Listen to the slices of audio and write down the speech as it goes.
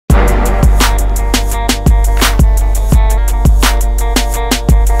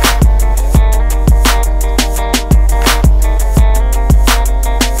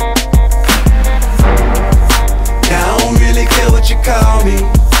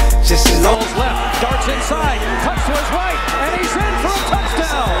just as long. Left, darts inside, cuts to his right, and he's in for a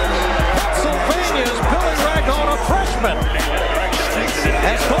touchdown. Pennsylvania's Billy Ragone, a freshman,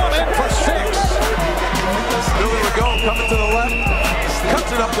 has gone in for 6. Billy Ragone coming to the left,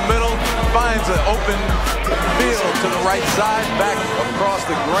 cuts it up the middle, finds an open field to the right side, back across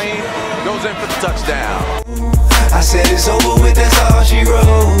the grain, goes in for the touchdown. I said it's over with, that's all she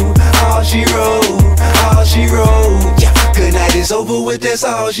wrote. All she wrote, all she wrote. Yeah, good night, it's over with, that's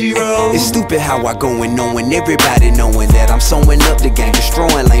all she wrote. It's stupid how I go and knowing, everybody knowing that I'm sewing up the game,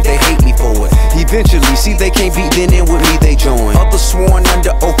 destroying like they hate me for it. Eventually, see they can't beat, then in with me they join. Others sworn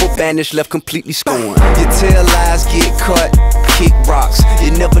under oath, banished, left completely scorned. You tell lies, get cut, kick rocks.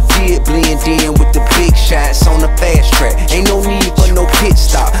 You never did blend in with the big shots on the fast track. Ain't no need for no pit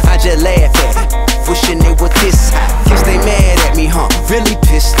stop, I just laugh at it. Wishing they were this high. Guess they mad at me, huh? Really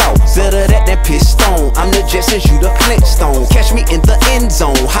pissed off. Better that than pissed on. I'm the Jetsons, you the Flintstone. Catch me in the end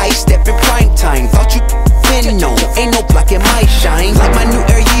zone. High step in prime time. Thought you been known. Ain't no block in my shine. Like my new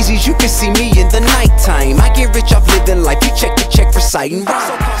Air Yeezys, you can see me in the nighttime. I get rich off living life. You check the check for sighting.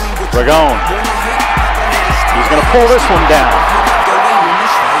 Ragone. He's gonna pull this one down.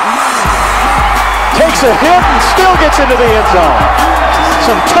 Takes a hit and still gets into the end zone.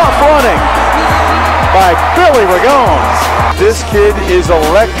 Some tough running by Billy Ragone. This kid is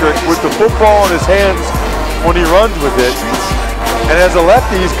electric with the football in his hands when he runs with it. And as a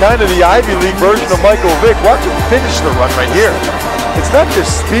lefty, he's kind of the Ivy League version of Michael Vick. Watch him finish the run right here. It's not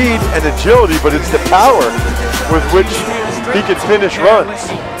just speed and agility, but it's the power with which he can finish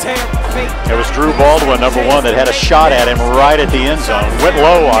runs. It was Drew Baldwin, number 1, that had a shot at him right at the end zone. Went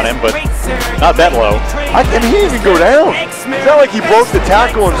low on him, but not that low. And he didn't even go down. It's not like he broke the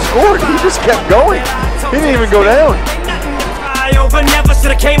tackle and scored. He just kept going. He didn't even go down. Never should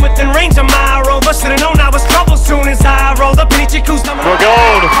have came within range of my rover. Should have known I was trouble soon as I rolled up.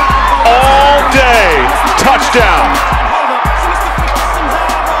 Ragone all day. Touchdown.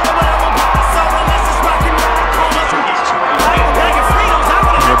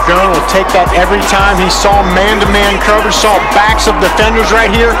 Ragone will take that every time. He saw man-to-man coverage, saw backs of defenders right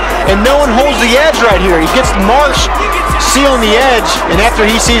here, and no one holds the edge right here. He gets Marsh sealing the edge, and after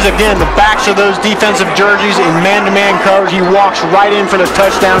he sees again the backs of those defensive jerseys in man-to-man coverage, he walks right in for the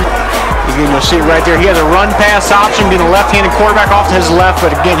touchdown. Again, you'll see it right there. He has a run-pass option, being a left-handed quarterback off to his left,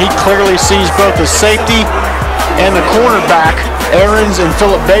 but again, he clearly sees both the safety and the cornerback. Aarons and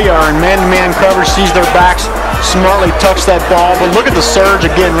Philip Bayar in man-to-man coverage, sees their backs, smartly tucks that ball. But look at the surge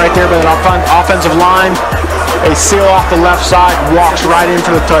again right there by the offensive line. They seal off the left side, walks right in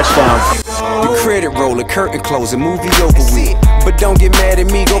for the touchdown. The credit roller, curtain closing, movie over with. But don't get mad at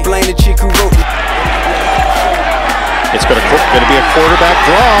me, go blame the chick who wrote it. It's going to be a quarterback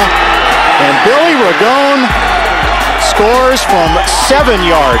draw. And Billy Ragone scores from 7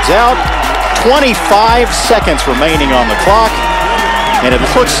 yards out. 25 seconds remaining on the clock. And it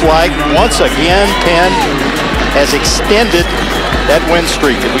looks like, once again, Penn has extended that win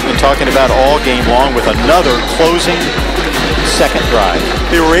streak that we've been talking about all game long with another closing second drive.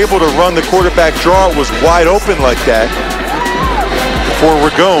 They were able to run the quarterback draw. It was wide open like that for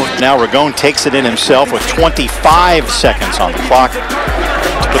Ragone. Now Ragone takes it in himself with 25 seconds on the clock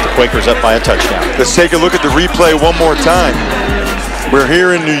to put the Quakers up by a touchdown. Let's take a look at the replay one more time. We're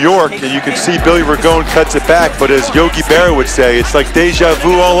here in New York, and you can see Billy Ragone cuts it back, but as Yogi Berra would say, it's like deja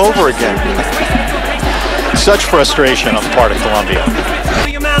vu all over again. Such frustration on the part of Columbia.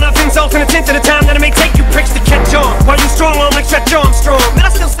 The amount of insult and attention to the time that it may take you pricks to catch on. While you strong on like Stretch Armstrong. Man,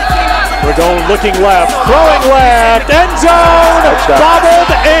 I still Ragone looking left, throwing left, end zone,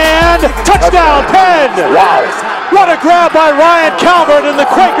 bobbled, and touchdown, Penn! Wow. What a grab by Ryan Calvert, and the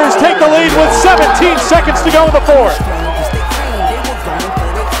Quakers take the lead with 17 seconds to go in the fourth.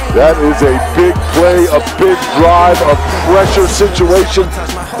 That is a big play, a big drive, a pressure situation.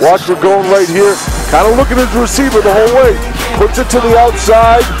 Watch Ragone right here, kind of looking at his receiver the whole way. Puts it to the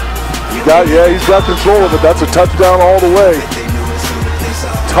outside. He's got control of it. That's a touchdown all the way.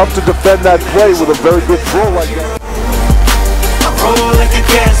 Tough to defend that play with a very good throw like that. I roll like a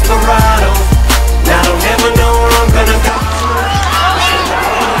Desperado. Now don't ever know where I'm gonna go.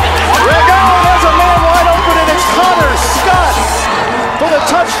 Ragone has a man wide open, and it's Connor Scott for the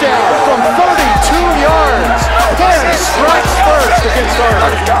touchdown from 32 yards. Penn strikes first against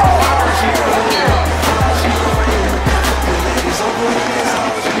Arthur.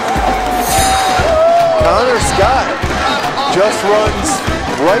 Connor Scott just runs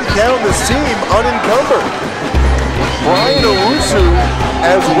right down the seam unencumbered. Brian Owusu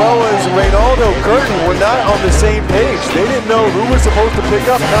as well as Reynaldo Curtin were not on the same page. They didn't know who was supposed to pick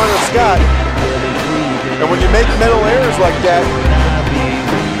up Connor Scott. And when you make mental errors like that,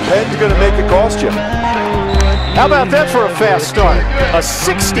 Penn's going to make it cost you. How about that for a fast start? A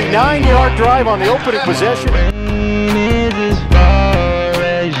 69-yard drive on the opening possession. As far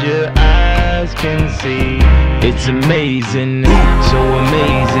as your eyes can see, it's amazing, so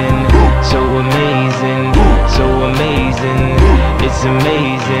amazing, so amazing, so amazing. It's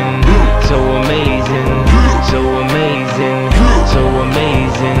amazing, so amazing, so amazing, so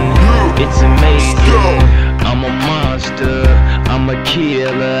amazing. It's amazing. I'm a monster, I'm a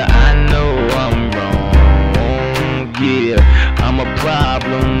killer. I know I'm wrong. Yeah, I'm a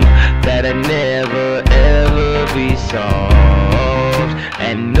problem that'll never ever be solved.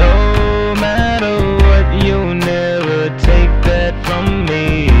 And no matter what, you'll never take that from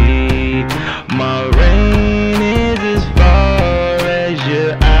me. My reign is as far as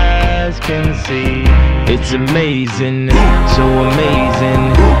your eyes can see. It's amazing, so amazing,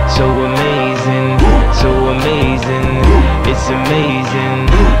 so amazing, so amazing. It's amazing,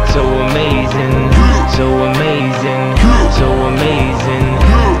 so amazing, so amazing, so amazing.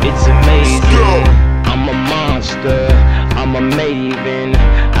 It's amazing. I'm a monster, I'm a maven.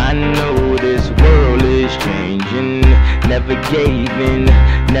 I know this world is changing. Never gave in,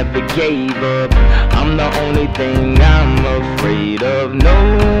 never gave up. I'm the only thing I'm afraid of.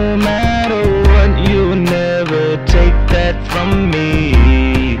 No matter what, you'll never take that from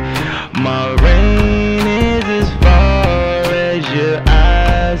me. My reign is as far as your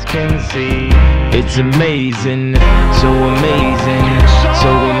eyes can see. It's amazing, so amazing,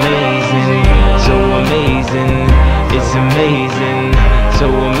 so amazing, so amazing. It's amazing, so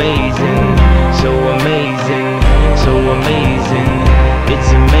amazing, so amazing, so amazing.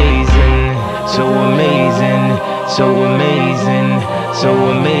 It's amazing, so amazing, so amazing, so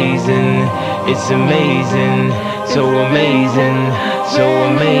amazing. It's amazing, so amazing, so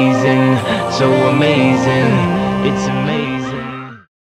amazing.